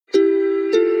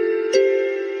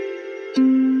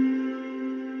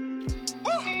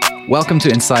Welcome to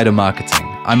Insider Marketing.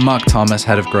 I'm Mark Thomas,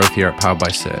 Head of Growth here at Powered by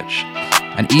Search.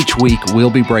 And each week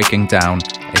we'll be breaking down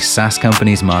a SaaS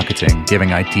company's marketing,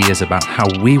 giving ideas about how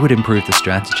we would improve the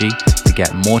strategy to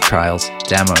get more trials,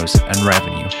 demos, and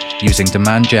revenue using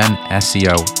demand gen,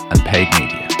 SEO, and paid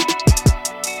media.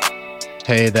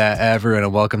 Hey there, everyone,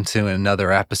 and welcome to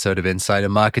another episode of Insider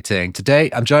Marketing. Today,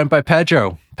 I'm joined by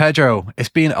Pedro. Pedro, it's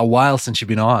been a while since you've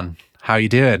been on. How are you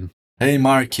doing? Hey,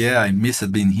 Mark. Yeah, I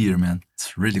missed being here, man.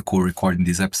 It's really cool recording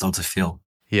these episodes of Phil.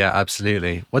 Yeah,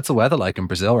 absolutely. What's the weather like in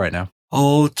Brazil right now?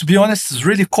 Oh, to be honest, it's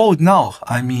really cold now.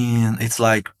 I mean, it's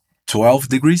like 12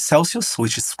 degrees Celsius,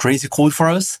 which is crazy cold for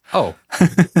us. Oh,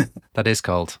 that is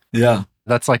cold. Yeah.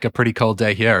 That's like a pretty cold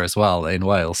day here as well in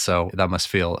Wales, so that must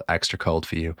feel extra cold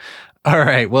for you. All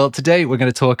right, well, today we're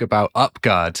going to talk about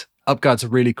UpGuard. UpGuard's a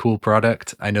really cool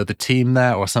product. I know the team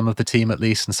there, or some of the team at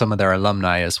least, and some of their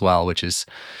alumni as well, which is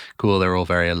cool. They're all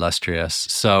very illustrious.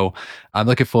 So I'm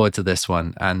looking forward to this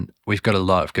one, and we've got a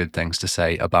lot of good things to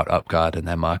say about UpGuard and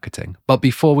their marketing. But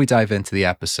before we dive into the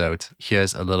episode,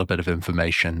 here's a little bit of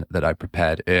information that I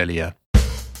prepared earlier.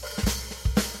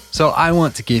 So I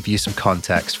want to give you some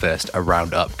context first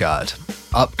around UpGuard.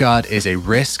 UpGuard is a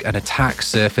risk and attack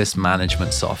surface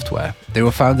management software. They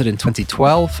were founded in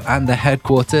 2012 and they're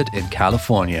headquartered in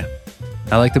California.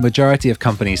 Now, like the majority of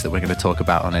companies that we're going to talk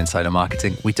about on Insider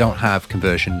Marketing, we don't have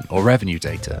conversion or revenue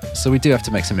data, so we do have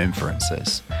to make some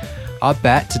inferences. Our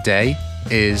bet today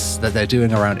is that they're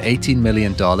doing around $18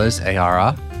 million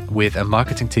ARR with a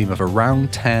marketing team of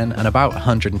around 10 and about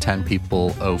 110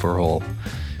 people overall.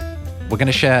 We're going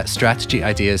to share strategy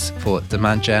ideas for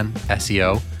demand gen,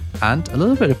 SEO, and a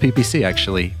little bit of PPC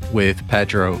actually with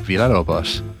Pedro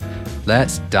Villalobos.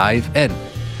 Let's dive in.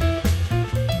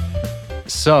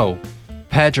 So,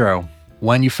 Pedro,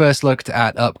 when you first looked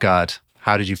at UpGuard,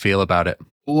 how did you feel about it?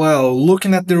 Well,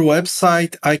 looking at their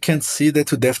website, I can see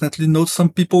that you definitely know some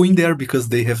people in there because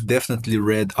they have definitely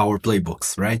read our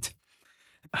playbooks, right?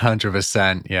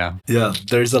 100%, yeah. Yeah,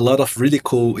 there's a lot of really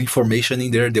cool information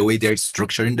in there, the way they're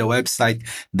structuring the website,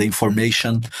 the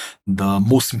information, the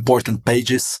most important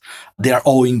pages, they are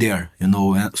all in there, and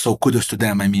so kudos to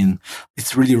them. I mean,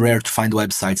 it's really rare to find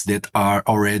websites that are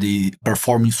already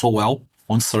performing so well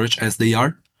on search as they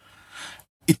are.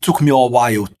 It took me a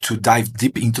while to dive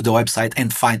deep into the website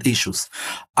and find issues.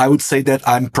 I would say that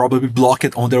I'm probably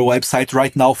blocked on their website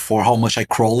right now for how much I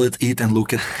crawled it and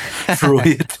looked through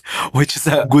it, which is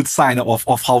a good sign of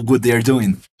how good they're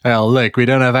doing. Well, look, we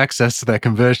don't have access to their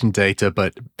conversion data,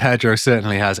 but Pedro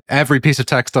certainly has every piece of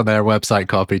text on their website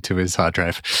copied to his hard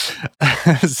drive.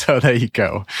 So there you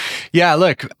go. Yeah,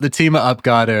 look, the team at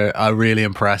UpGuard are really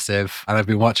impressive, and I've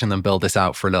been watching them build this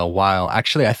out for a little while.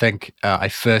 Actually, I think I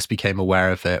first became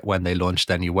aware of it when they launched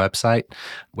their new website,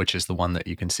 which is the one that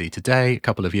you can see today, a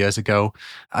couple of years ago.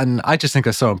 And I just think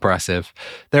they're so impressive.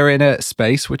 They're in a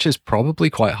space which is probably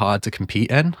quite hard to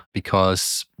compete in,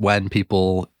 because when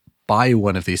people buy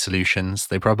one of these solutions,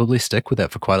 they probably stick with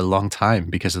it for quite a long time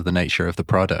because of the nature of the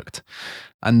product.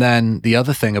 And then the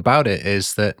other thing about it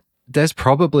is that there's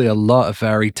probably a lot of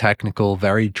very technical,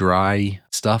 very dry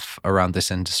stuff around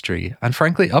this industry. And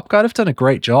frankly, UpGuard have done a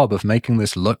great job of making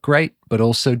this look great, but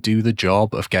also do the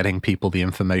job of getting people the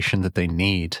information that they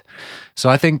need. So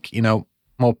I think,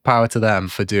 more power to them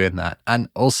for doing that. And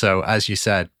also, as you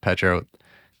said, Pedro,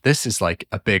 this is like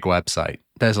a big website.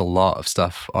 There's a lot of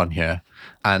stuff on here.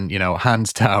 And,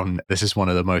 hands down, this is one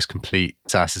of the most complete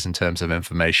SaaSes in terms of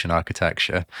information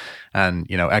architecture and,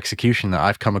 execution that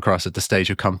I've come across at the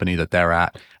stage of company that they're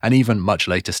at. And even much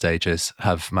later stages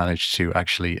have managed to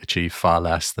actually achieve far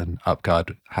less than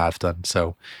UpGuard have done.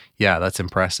 So yeah, that's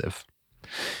impressive.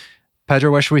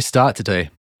 Pedro, where should we start today?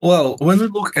 Well, when we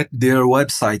look at their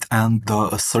website and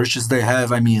the searches they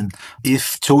have, I mean,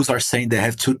 if tools are saying they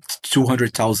have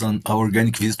 200,000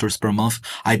 organic visitors per month,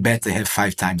 I bet they have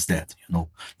 5 times that.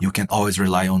 You can always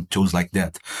rely on tools like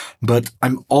that. But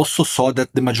I also saw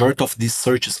that the majority of these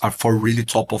searches are for really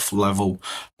top of funnel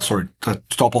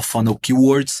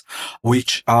keywords,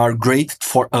 which are great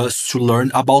for us to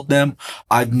learn about them.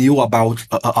 I knew about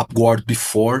UpGuard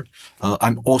before.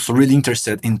 I'm also really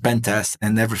interested in pen tests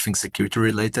and everything security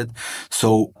related.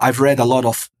 So I've read a lot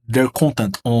of their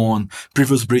content on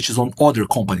previous breaches on other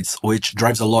companies, which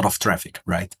drives a lot of traffic,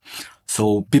 right?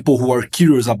 So people who are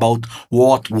curious about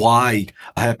why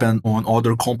happened on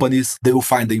other companies, they will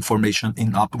find the information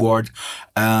in UpGuard,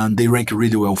 and they rank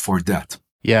really well for that.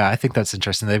 Yeah, I think that's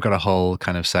interesting. They've got a whole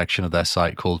kind of section of their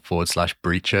site called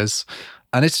 /breaches.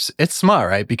 And it's smart,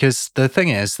 right? Because the thing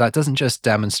is, that doesn't just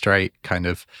demonstrate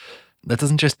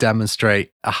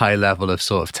a high level of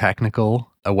sort of technical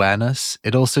awareness.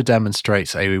 It also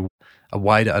demonstrates a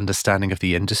wider understanding of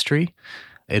the industry.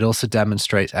 It also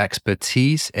demonstrates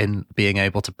expertise in being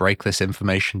able to break this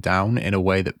information down in a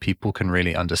way that people can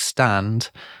really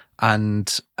understand,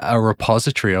 and a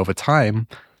repository over time.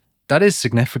 That is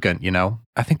significant,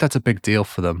 I think that's a big deal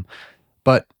for them.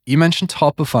 But you mentioned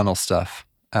top of funnel stuff,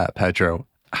 Pedro.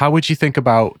 How would you think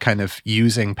about kind of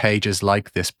using pages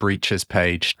like this breaches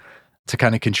page to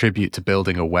kind of contribute to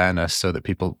building awareness so that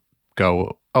people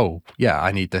go, oh, yeah,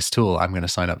 I need this tool. I'm going to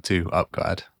sign up to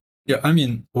UpGuard. Yeah, I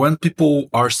mean, when people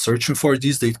are searching for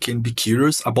this, they can be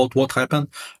curious about what happened.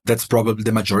 That's probably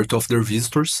the majority of their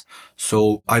visitors.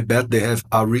 So I bet they have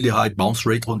a really high bounce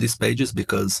rate on these pages,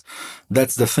 because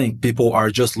that's the thing. People are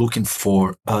just looking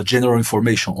for general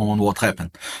information on what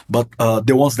happened. But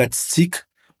the ones that stick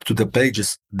to the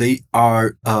pages, they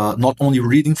are not only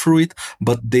reading through it,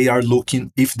 but they are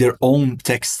looking if their own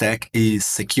tech stack is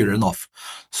secure enough.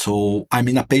 So I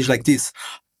mean, a page like this,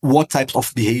 what types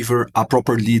of behavior a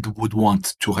proper lead would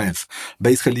want to have.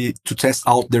 Basically, to test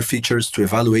out their features, to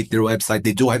evaluate their website.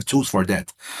 They do have tools for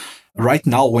that. Right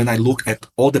now, when I look at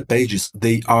all the pages,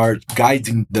 they are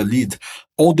guiding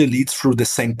all the leads through the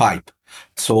same pipe.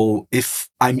 So if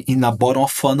I'm in a bottom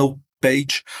of funnel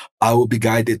page, I will be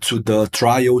guided to the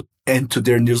trial and to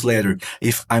their newsletter.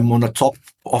 If I'm on the top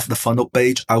of the funnel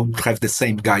page, I will have the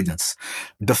same guidance.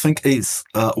 The thing is,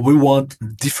 we want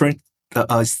different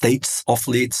states of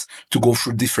leads to go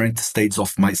through different states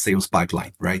of my sales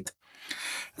pipeline, right?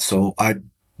 So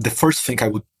the first thing I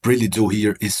would really do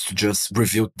here is to just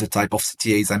review the type of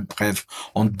CTAs I have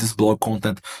on this blog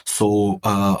content. So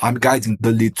I'm guiding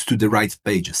the leads to the right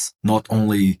pages, not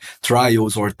only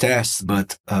trials or tests,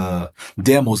 but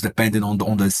demos depending on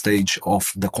the stage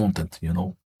of the content,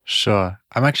 Sure.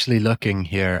 I'm actually looking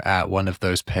here at one of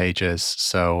those pages.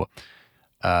 So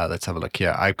let's have a look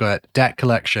here. I've got debt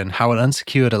collection, how an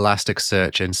unsecured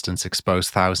Elasticsearch instance exposed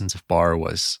thousands of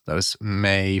borrowers. That was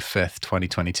May 5th,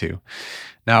 2022.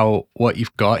 Now, what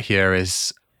you've got here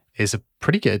is a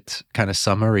pretty good kind of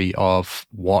summary of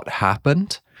what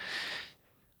happened.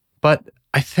 But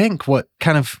I think what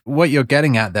you're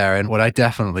getting at there, and what I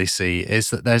definitely see, is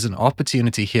that there's an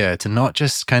opportunity here to not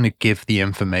just kind of give the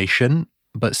information,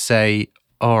 but say,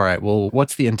 all right, well,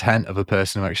 what's the intent of a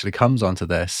person who actually comes onto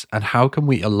this? And how can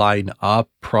we align our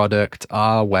product,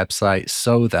 our website,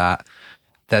 so that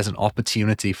there's an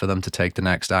opportunity for them to take the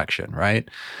next action, right?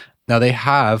 Now, they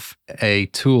have a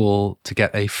tool to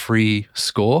get a free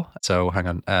score. So hang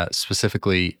on,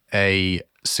 specifically a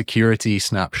security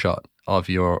snapshot of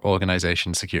your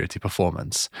organization's security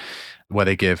performance, where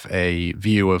they give a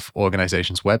view of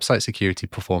organization's website security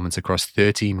performance across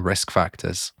 13 risk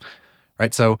factors.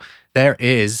 Right. So there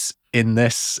is, in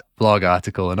this blog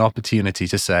article, an opportunity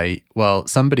to say, well,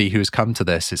 somebody who's come to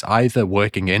this is either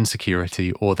working in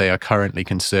security or they are currently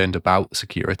concerned about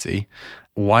security.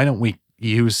 Why don't we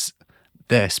use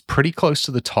this pretty close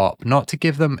to the top, not to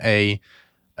give them a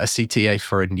CTA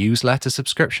for a newsletter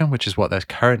subscription, which is what there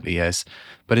currently is,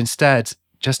 but instead,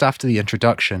 just after the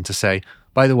introduction, to say,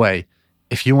 by the way,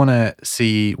 if you want to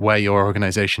see where your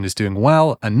organization is doing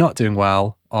well and not doing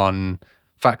well on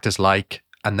factors like,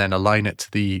 and then align it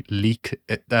to the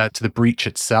to the breach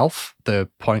itself, the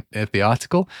point of the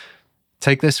article,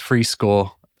 take this free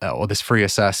score or this free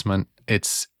assessment.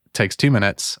 It takes 2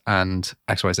 minutes and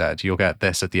XYZ, you'll get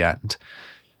this at the end.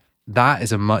 That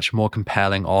is a much more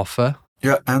compelling offer.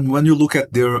 Yeah, and when you look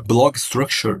at their blog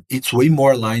structure, it's way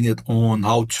more aligned on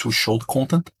how to show the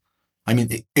content. I mean,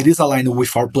 it is aligned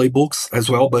with our playbooks as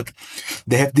well, but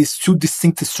they have these two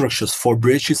distinct structures for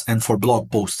breaches and for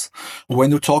blog posts. When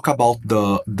you talk about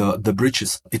the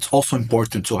breaches, it's also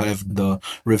important to have the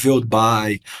revealed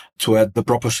by, to add the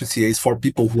proper CTAs for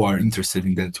people who are interested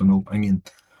in that, I mean,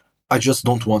 I just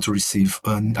don't want to receive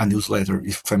a newsletter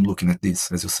if I'm looking at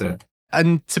this, as you said.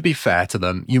 And to be fair to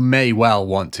them, you may well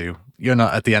want to. You're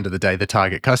not, at the end of the day, the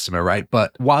target customer, right?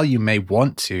 But while you may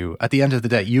want to, at the end of the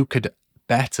day, you could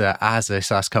better, as a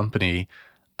SaaS company,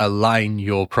 align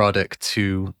your product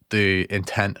to the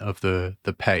intent of the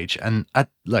page. And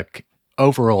look,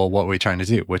 overall, what we're trying to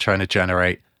do, we're trying to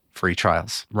generate free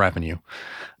trials, revenue.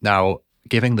 Now,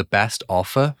 giving the best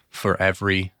offer for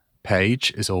every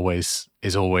page is always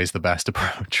the best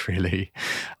approach, really.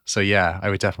 So yeah, I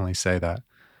would definitely say that.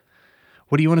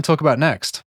 What do you want to talk about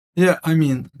next? Yeah, I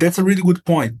mean, that's a really good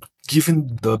point.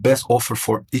 Given the best offer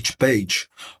for each page,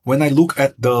 when I look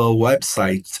at the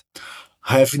website,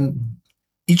 having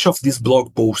each of these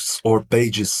blog posts or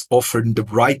pages offering the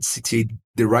right CTA,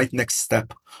 the right next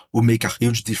step, will make a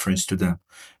huge difference to them,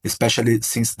 especially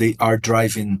since they are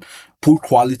driving poor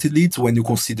quality leads. When you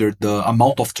consider the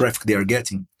amount of traffic they are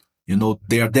getting,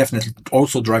 they are definitely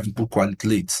also driving poor quality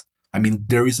leads. I mean,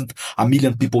 there isn't a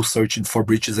million people searching for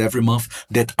breaches every month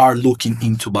that are looking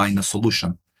into buying a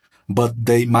solution. But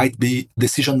they might be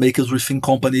decision makers within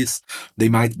companies. They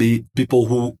might be people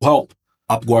who help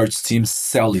UpGuard's teams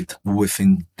sell it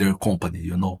within their company,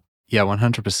 you know? Yeah,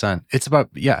 100%. It's about,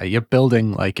 yeah, you're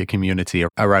building like a community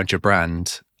around your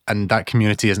brand. And that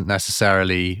community isn't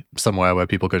necessarily somewhere where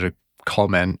people go to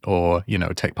comment or, you know,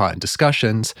 take part in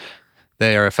discussions.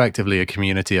 They are effectively a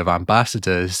community of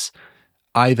ambassadors.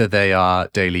 Either they are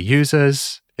daily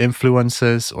users,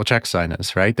 influencers, or check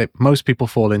signers, right? Most people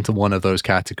fall into one of those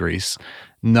categories.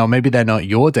 Now, maybe they're not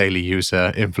your daily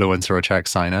user, influencer, or check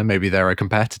signer. Maybe they're a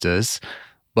competitors,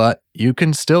 but you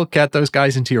can still get those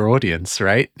guys into your audience,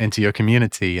 right? Into your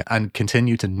community and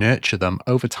continue to nurture them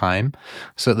over time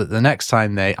so that the next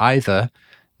time they either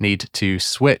need to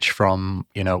switch from,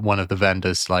 you know, one of the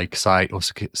vendors like Site or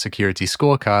Security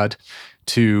Scorecard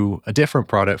to a different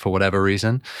product for whatever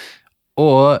reason,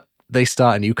 or they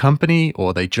start a new company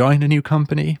or they join a new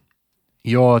company,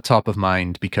 you're top of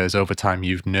mind because over time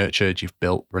you've nurtured, you've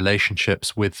built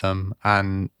relationships with them.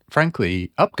 And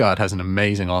frankly, UpGuard has an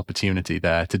amazing opportunity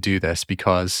there to do this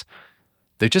because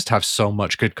they just have so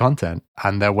much good content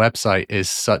and their website is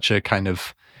such a kind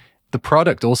of, the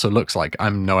product also looks like,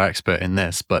 I'm no expert in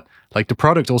this, but like the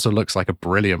product also looks like a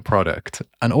brilliant product.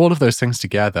 And all of those things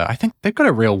together, I think they've got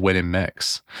a real winning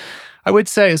mix. I would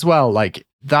say as well, like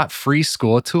that free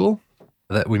score tool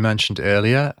that we mentioned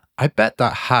earlier, I bet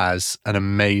that has an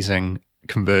amazing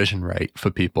conversion rate for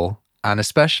people. And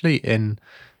especially in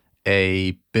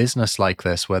a business like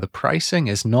this, where the pricing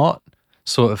is not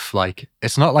sort of like,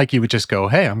 it's not like you would just go,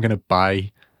 hey, I'm going to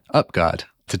buy UpGuard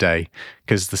today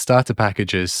because the starter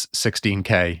package is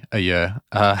 16K a year.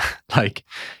 Like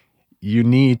you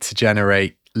need to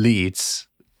generate leads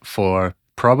for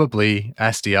probably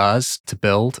SDRs to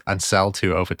build and sell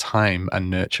to over time and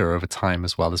nurture over time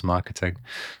as well as marketing.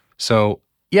 So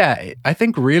yeah, I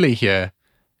think really here,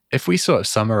 if we sort of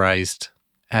summarized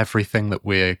everything that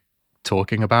we're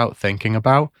talking about, thinking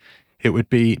about, it would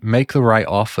be make the right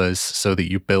offers so that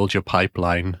you build your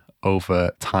pipeline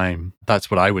over time.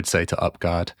 That's what I would say to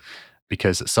UpGuard,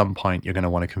 because at some point you're going to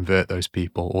want to convert those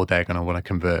people or they're going to want to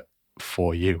convert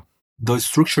for you. The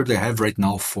structure they have right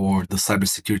now for the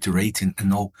cybersecurity rating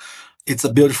and all, it's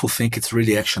a beautiful thing. It's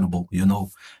really actionable, you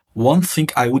know. One thing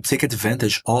I would take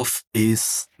advantage of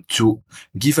is to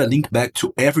give a link back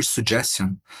to every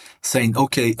suggestion saying,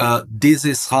 okay, this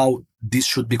is how this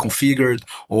should be configured,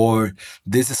 or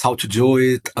this is how to do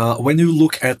it. When you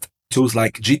look at tools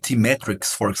like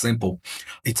GTmetrix, for example,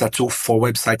 it's a tool for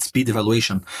website speed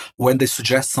evaluation. When they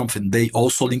suggest something, they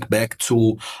also link back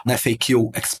to an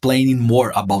FAQ explaining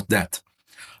more about that.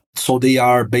 So they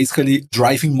are basically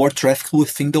driving more traffic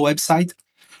within the website.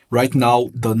 Right now,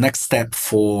 the next step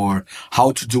for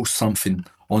how to do something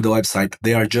on the website,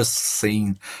 they are just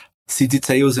saying, see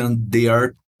details, and they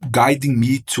are guiding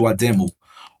me to a demo,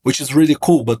 which is really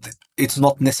cool, but it's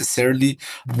not necessarily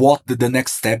what the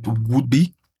next step would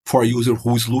be for a user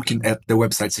who is looking at the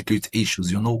website security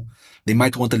issues, you know. They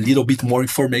might want a little bit more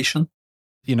information.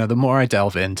 You know, the more I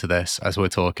delve into this as we're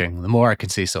talking, the more I can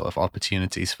see sort of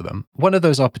opportunities for them. One of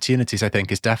those opportunities, I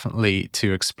think, is definitely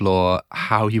to explore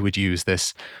how you would use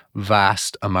this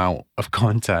vast amount of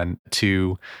content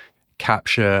to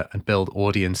capture and build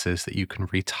audiences that you can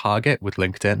retarget with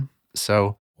LinkedIn.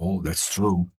 So, oh, that's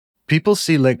true. People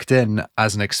see LinkedIn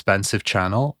as an expensive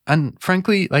channel, and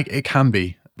frankly, like it can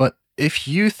be. But if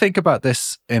you think about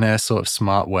this in a sort of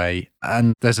smart way,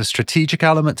 and there's a strategic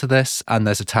element to this and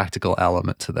there's a tactical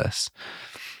element to this.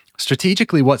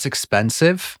 Strategically, what's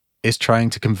expensive is trying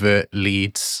to convert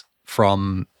leads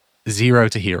from 0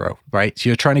 to hero, right? So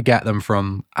you're trying to get them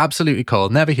from absolutely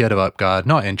cold, never heard of UpGuard,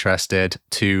 not interested,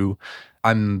 to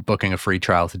I'm booking a free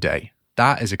trial today.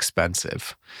 That is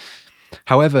expensive.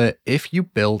 However, if you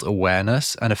build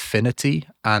awareness and affinity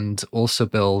and also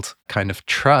build kind of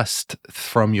trust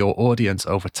from your audience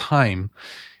over time,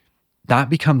 that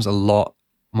becomes a lot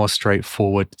more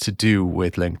straightforward to do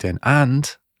with LinkedIn.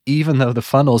 And even though the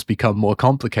funnels become more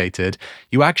complicated,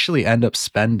 you actually end up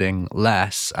spending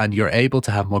less and you're able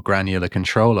to have more granular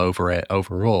control over it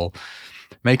overall,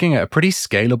 making it a pretty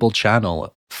scalable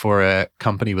channel for a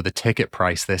company with a ticket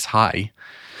price this high.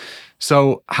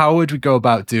 So how would we go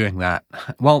about doing that?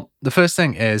 Well, the first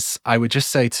thing is I would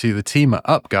just say to the team at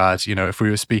UpGuard, you know, if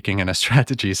we were speaking in a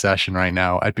strategy session right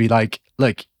now, I'd be like,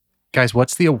 look, guys,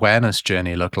 what's the awareness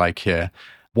journey look like here?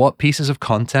 What pieces of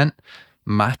content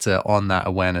matter on that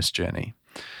awareness journey?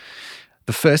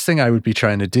 The first thing I would be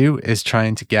trying to do is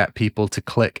trying to get people to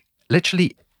click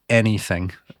literally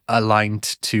anything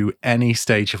aligned to any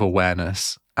stage of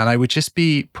awareness. And I would just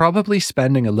be probably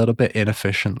spending a little bit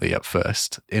inefficiently at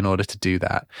first in order to do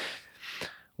that.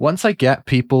 Once I get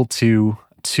people to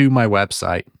my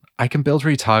website, I can build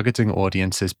retargeting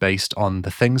audiences based on the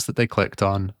things that they clicked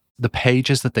on, the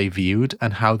pages that they viewed,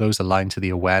 and how those align to the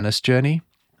awareness journey.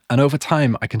 And over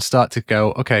time, I can start to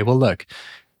go, okay, well, look,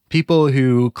 people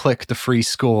who clicked the free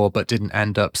score but didn't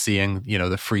end up seeing,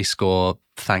 the free score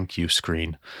thank you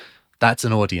screen. That's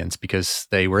an audience because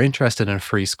they were interested in a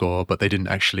free score, but they didn't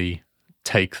actually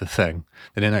take the thing.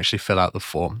 They didn't actually fill out the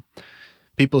form.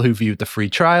 People who viewed the free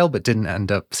trial but didn't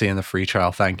end up seeing the free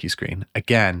trial thank you screen.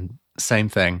 Again, same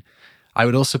thing. I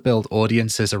would also build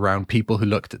audiences around people who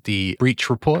looked at the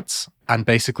breach reports. And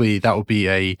basically that would be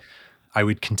I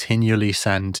would continually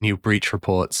send new breach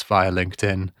reports via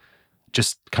LinkedIn,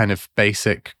 just kind of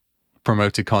basic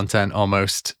promoted content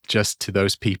almost just to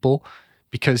those people,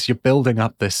 because you're building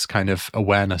up this kind of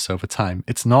awareness over time.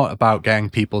 It's not about getting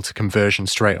people to conversion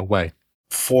straight away.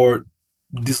 For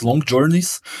these long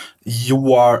journeys,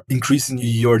 you are increasing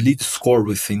your lead score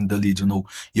within the lead.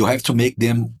 You have to make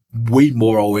them way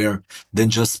more aware than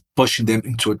just pushing them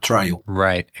into a trial.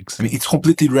 Right. I mean, it's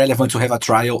completely irrelevant to have a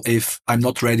trial if I'm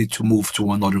not ready to move to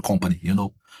another company.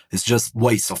 It's just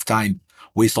waste of time,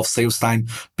 waste of sales time.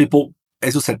 People,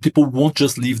 as you said, people won't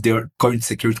just leave their current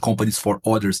security companies for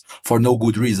others for no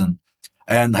good reason.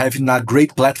 And having a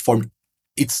great platform,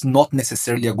 it's not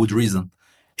necessarily a good reason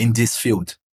in this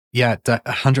field. Yeah,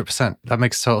 100%. That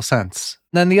makes total sense.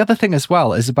 Then the other thing as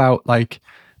well is about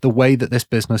the way that this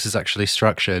business is actually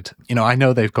structured. I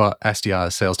know they've got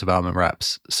SDRs, sales development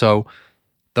reps. So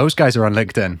those guys are on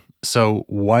LinkedIn. So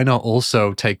why not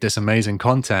also take this amazing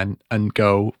content and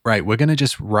go, right, we're going to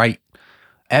just write,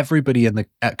 everybody in the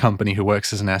company who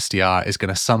works as an SDR is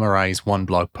going to summarize one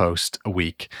blog post a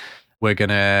week. We're going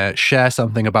to share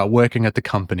something about working at the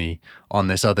company on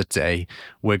this other day.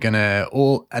 We're going to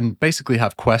and basically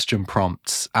have question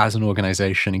prompts as an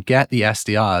organization and get the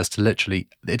SDRs to literally,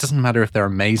 it doesn't matter if they're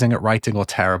amazing at writing or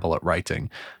terrible at writing,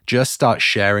 just start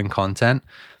sharing content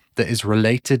that is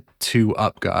related to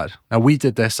UpGuard. Now, we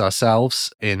did this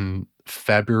ourselves in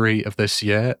February of this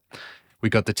year. We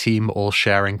got the team all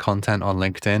sharing content on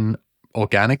LinkedIn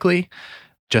organically,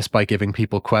 just by giving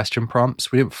people question prompts.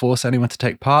 We didn't force anyone to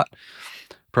take part.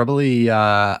 Probably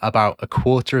about a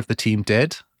quarter of the team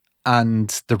did. And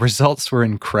the results were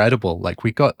incredible.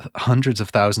 We got hundreds of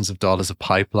thousands of dollars of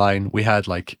pipeline. We had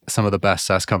some of the best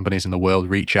SaaS companies in the world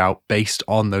reach out based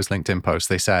on those LinkedIn posts.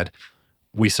 They said,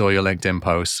 we saw your LinkedIn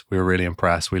posts. We were really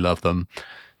impressed. We love them.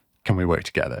 Can we work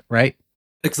together? Right?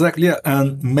 Exactly. Yeah.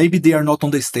 And maybe they are not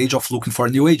on the stage of looking for a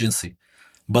new agency,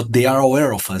 but they are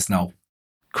aware of us now.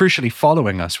 Crucially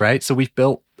following us, right? So we've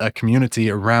built a community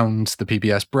around the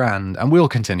PBS brand, and we'll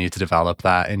continue to develop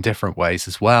that in different ways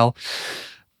as well.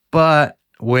 But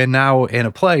we're now in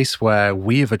a place where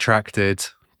we've attracted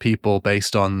people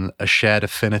based on a shared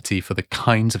affinity for the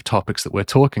kinds of topics that we're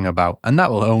talking about. And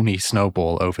that will only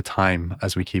snowball over time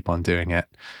as we keep on doing it.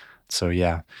 So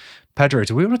yeah. Pedro,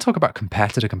 do we want to talk about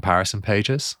competitor comparison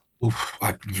pages? Oof,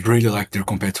 I really like their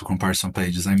competitor comparison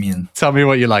pages. I mean, tell me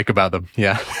what you like about them.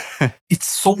 Yeah. It's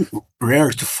so rare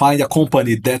to find a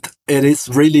company that it is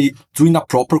really doing a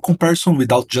proper comparison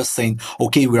without just saying,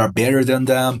 okay, we are better than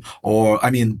them, or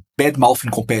bad mouthing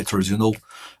competitors.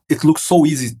 It looks so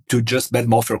easy to just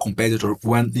badmouth your competitor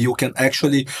when you can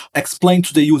actually explain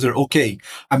to the user, okay,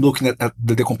 I'm looking at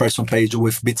the comparison page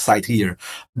with BitSight here.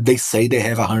 They say they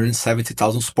have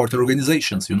 170,000 supported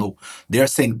organizations. They are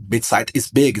saying BitSight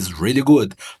is big, is really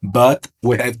good, but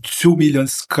we have 2 million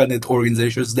scanned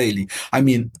organizations daily.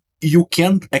 You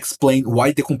can explain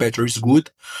why the competitor is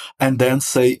good and then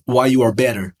say why you are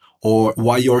better, or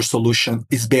why your solution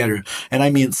is better.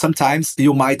 And sometimes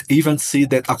you might even see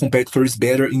that a competitor is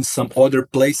better in some other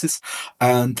places,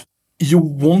 and you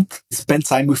won't spend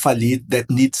time with a lead that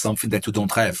needs something that you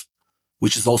don't have,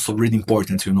 which is also really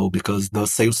important, because the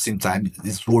sales team time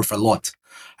is worth a lot.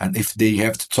 And if they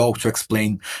have to talk to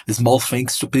explain small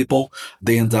things to people,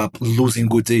 they end up losing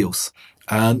good deals.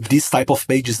 And these type of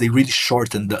pages, they really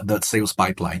shorten the sales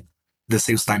pipeline, the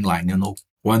sales timeline,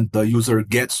 when the user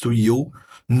gets to you,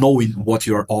 knowing what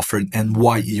you're offering and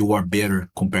why you are better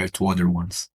compared to other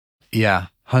ones. Yeah,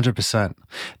 100%.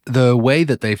 The way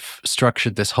that they've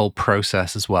structured this whole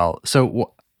process as well.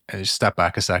 So step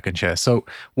back a second here. So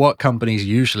what companies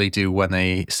usually do when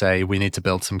they say we need to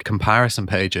build some comparison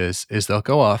pages is they'll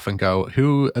go off and go,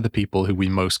 who are the people who we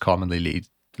most commonly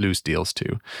lose deals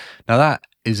to? Now that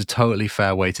is a totally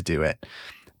fair way to do it.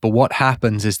 But what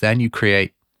happens is then you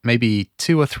create maybe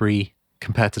 2 or 3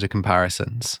 competitor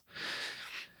comparisons.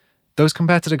 those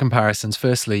competitor comparisons,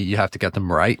 firstly, you have to get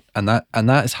them right. And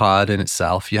that is hard in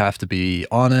itself. You have to be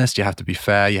honest, you have to be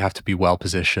fair, you have to be well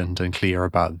positioned and clear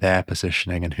about their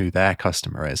positioning and who their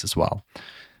customer is as well.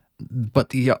 But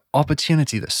the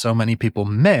opportunity that so many people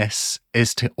miss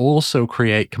is to also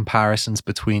create comparisons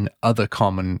between other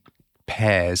common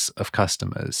pairs of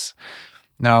customers.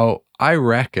 Now, I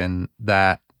reckon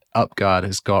that UpGuard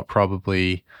has got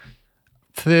probably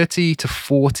 30 to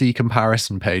 40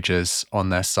 comparison pages on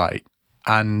their site,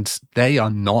 and they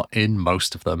are not in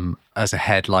most of them as a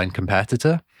headline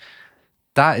competitor.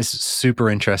 That is super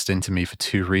interesting to me for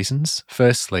two reasons.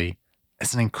 Firstly,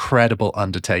 it's an incredible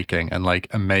undertaking and like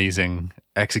amazing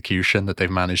execution that they've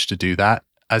managed to do that.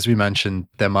 As we mentioned,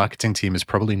 their marketing team is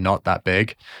probably not that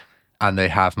big, and they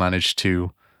have managed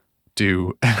to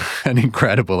do an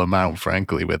incredible amount,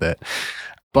 frankly, with it.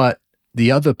 But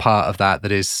the other part of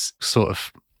that is sort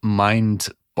of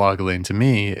mind-boggling to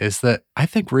me is that I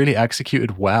think really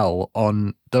executed well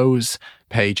on those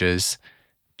pages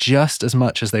just as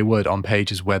much as they would on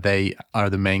pages where they are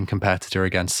the main competitor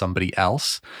against somebody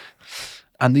else.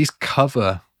 And these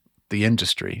cover the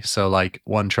industry. So like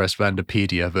OneTrust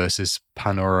Vendorpedia versus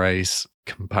Panorays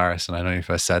comparison. I don't know if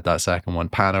I said that second one,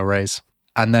 Panorays.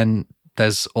 And then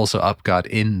there's also UpGuard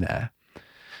in there.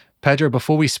 Pedro,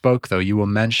 before we spoke though, you were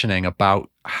mentioning about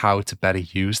how to better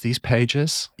use these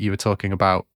pages. You were talking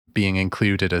about being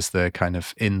included as the kind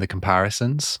of in the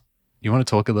comparisons. You want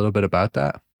to talk a little bit about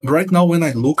that? Right now, when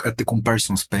I look at the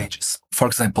comparisons pages, for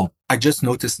example, I just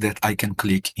noticed that I can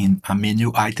click in a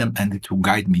menu item and it will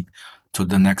guide me to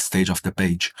the next stage of the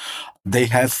page. They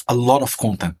have a lot of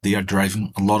content. They are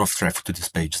driving a lot of traffic to these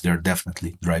pages. They are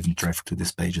definitely driving traffic to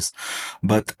these pages.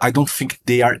 But I don't think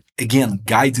they are, again,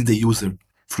 guiding the user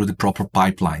through the proper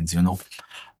pipelines, you know.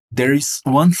 There is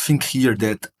one thing here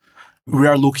that we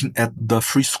are looking at the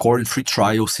free score and free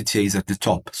trial CTAs at the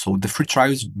top. So the free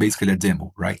trial is basically a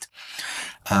demo, right?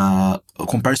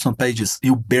 Comparison pages,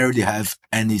 you barely have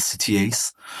any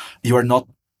CTAs. You are not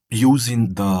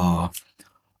using a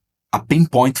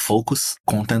pinpoint focus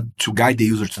content to guide the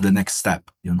user to the next step,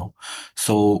 you know.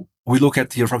 So we look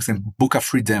at here, for example, book a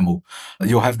free demo.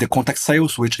 You have the contact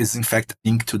sales, which is in fact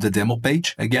linked to the demo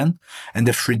page again, and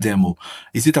the free demo.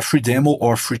 Is it a free demo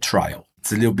or a free trial?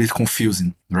 It's a little bit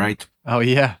confusing, right? Oh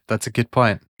yeah, that's a good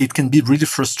point. It can be really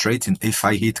frustrating if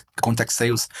I hit contact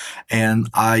sales and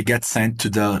I get sent to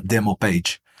the demo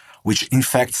page, which in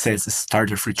fact says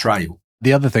start a free trial.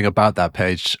 The other thing about that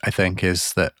page, I think,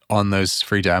 is that on those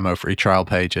free demo, free trial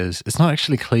pages, it's not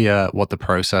actually clear what the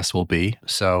process will be.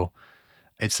 So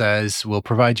it says, we'll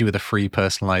provide you with a free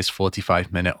personalized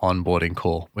 45-minute onboarding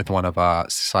call with one of our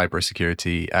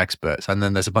cybersecurity experts. And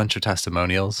then there's a bunch of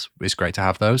testimonials. It's great to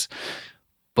have those.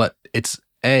 But it's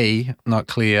not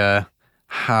clear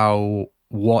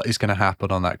what is going to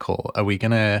happen on that call. Are we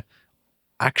going to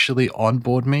actually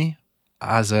onboard me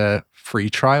as a free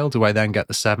trial? Do I then get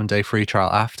the 7-day free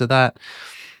trial after that?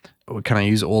 Can I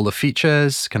use all the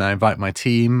features? Can I invite my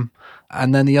team?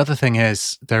 And then the other thing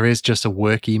is there is just a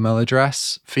work email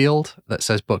address field that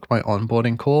says book my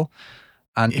onboarding call.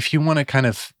 And if you want to kind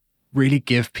of really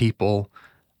give people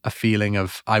a feeling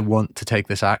of, I want to take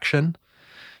this action,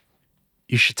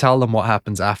 you should tell them what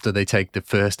happens after they take the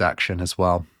first action as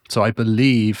well. So I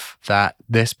believe that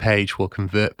this page will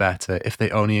convert better if they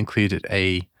only included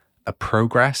a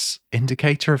progress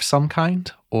indicator of some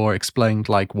kind, or explained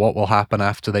like what will happen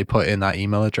after they put in that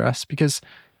email address, because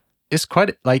it's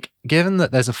quite like, given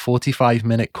that there's a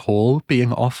 45-minute call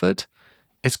being offered,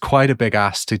 it's quite a big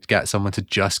ask to get someone to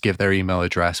just give their email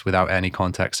address without any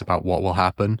context about what will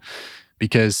happen,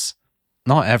 because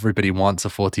not everybody wants a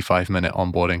 45-minute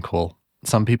onboarding call.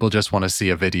 Some people just want to see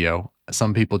a video.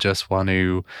 Some people just want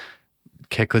to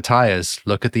kick the tires,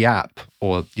 look at the app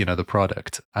or, you know, the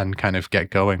product and kind of get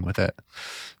going with it.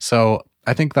 So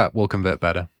I think that will convert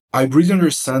better. I really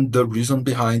understand the reason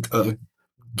behind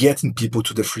getting people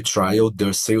to the free trial.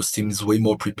 Their sales team is way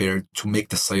more prepared to make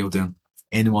the sale than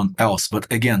anyone else.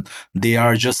 But again, they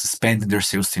are just spending their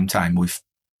sales team time with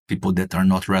people that are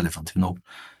not relevant, you know.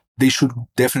 They should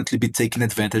definitely be taking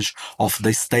advantage of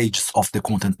the stages of the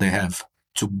content they have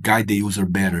to guide the user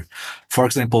better. For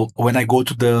example, when I go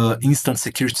to the instant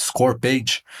security score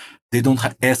page, they don't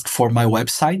ask for my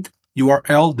website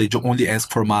URL. They only ask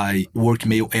for my work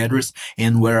mail address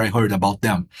and where I heard about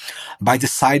them. By the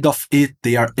side of it,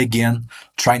 they are again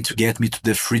trying to get me to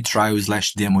the free trial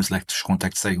 / demo /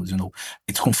 contact sales. You know,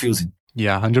 it's confusing.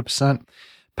 Yeah, 100%.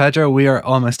 Pedro, we are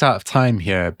almost out of time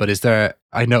here, but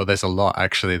I know there's a lot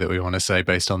actually that we want to say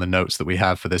based on the notes that we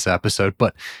have for this episode,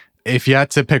 but if you had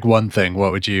to pick one thing,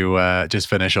 what would you just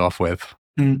finish off with?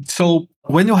 So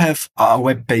when you have a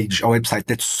web page, a website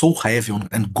that's so heavy on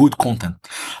and good content,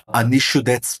 an issue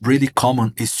that's really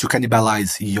common is to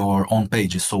cannibalize your own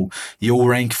pages. So you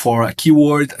rank for a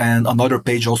keyword and another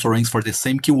page also ranks for the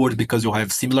same keyword because you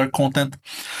have similar content.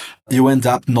 You end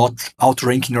up not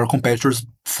outranking your competitors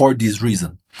for this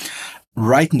reason.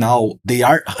 Right now, they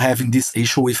are having this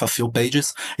issue with a few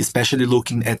pages, especially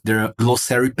looking at their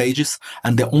glossary pages.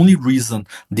 And the only reason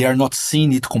they are not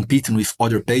seeing it competing with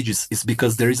other pages is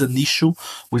because there is an issue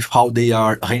with how they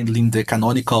are handling the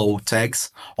canonical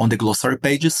tags on the glossary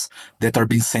pages that are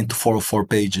being sent to 404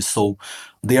 pages. So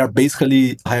they are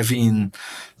basically having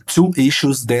two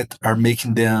issues that are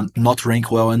making them not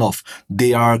rank well enough.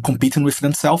 They are competing with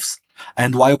themselves.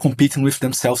 And while competing with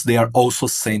themselves, they are also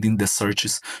sending the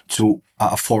searches to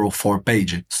a 404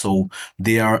 page. So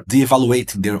they are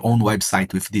de-evaluating their own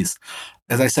website with this.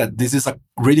 As I said, this is a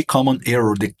really common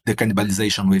error, the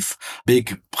cannibalization with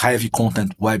big, heavy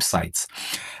content websites.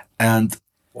 And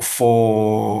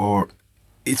for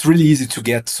it's really easy to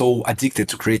get so addicted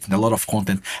to creating a lot of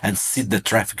content and see the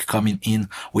traffic coming in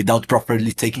without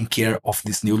properly taking care of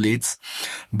these new leads.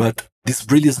 But this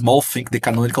really small thing, the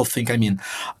canonical thing, I mean,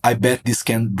 I bet this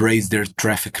can raise their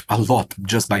traffic a lot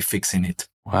just by fixing it.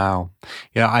 Wow.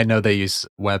 Yeah, I know they use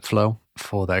Webflow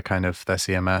for their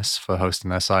CMS for hosting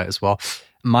their site as well.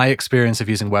 My experience of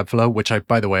using Webflow, which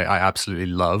by the way, I absolutely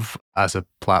love as a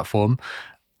platform,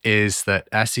 is that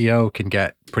SEO can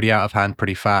get pretty out of hand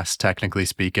pretty fast, technically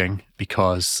speaking,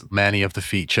 because many of the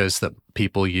features that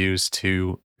people use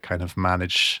to kind of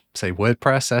manage, say,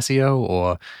 WordPress SEO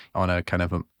or on a kind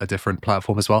of a different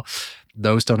platform as well,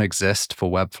 those don't exist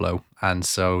for Webflow. And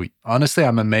so honestly,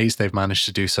 I'm amazed they've managed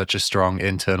to do such a strong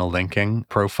internal linking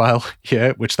profile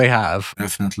here, which they have.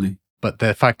 Definitely. But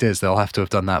the fact is they'll have to have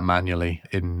done that manually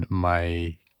in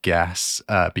my guess,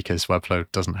 because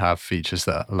Webflow doesn't have features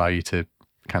that allow you to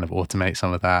kind of automate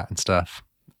some of that and stuff.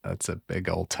 That's a big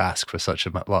old task for such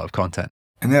a lot of content.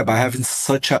 And yeah, by having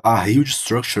such a huge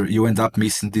structure, you end up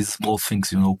missing these small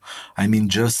things, I mean,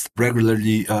 just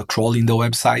regularly crawling the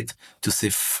website to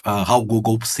see how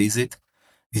Google sees it.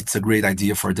 It's a great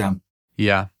idea for them.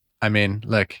 Yeah. I mean,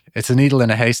 look, it's a needle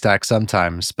in a haystack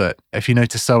sometimes, but if you know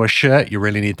to sew a shirt, you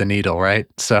really need the needle, right?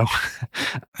 So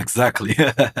exactly.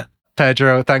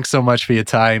 Pedro, thanks so much for your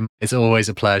time. It's always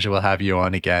a pleasure. We'll have you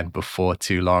on again before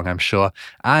too long, I'm sure.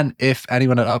 And if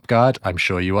anyone at UpGuard, I'm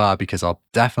sure you are, because I'll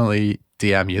definitely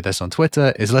DM you this on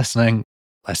Twitter, is listening,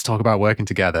 let's talk about working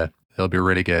together. It'll be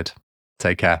really good.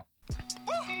 Take care.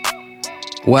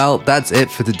 Well, that's it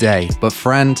for today. But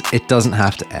friend, it doesn't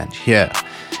have to end here.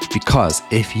 Because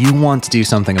if you want to do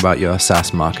something about your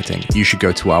SaaS marketing, you should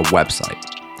go to our website.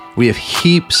 We have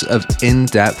heaps of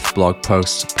in-depth blog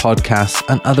posts, podcasts,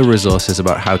 and other resources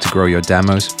about how to grow your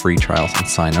demos, free trials, and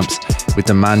signups with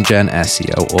Demand Gen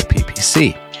SEO or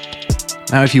PPC.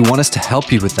 Now, if you want us to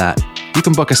help you with that, you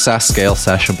can book a SaaS Scale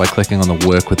session by clicking on the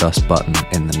Work With Us button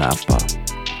in the nav bar.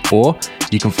 Or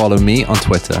you can follow me on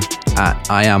Twitter at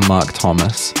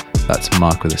 @IamMarkThomas, that's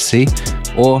Mark with a C,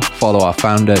 or follow our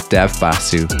founder, Dev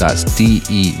Basu, that's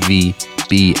DEVBASU.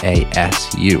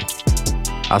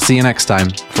 I'll see you next time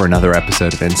for another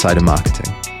episode of Insider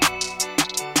Marketing.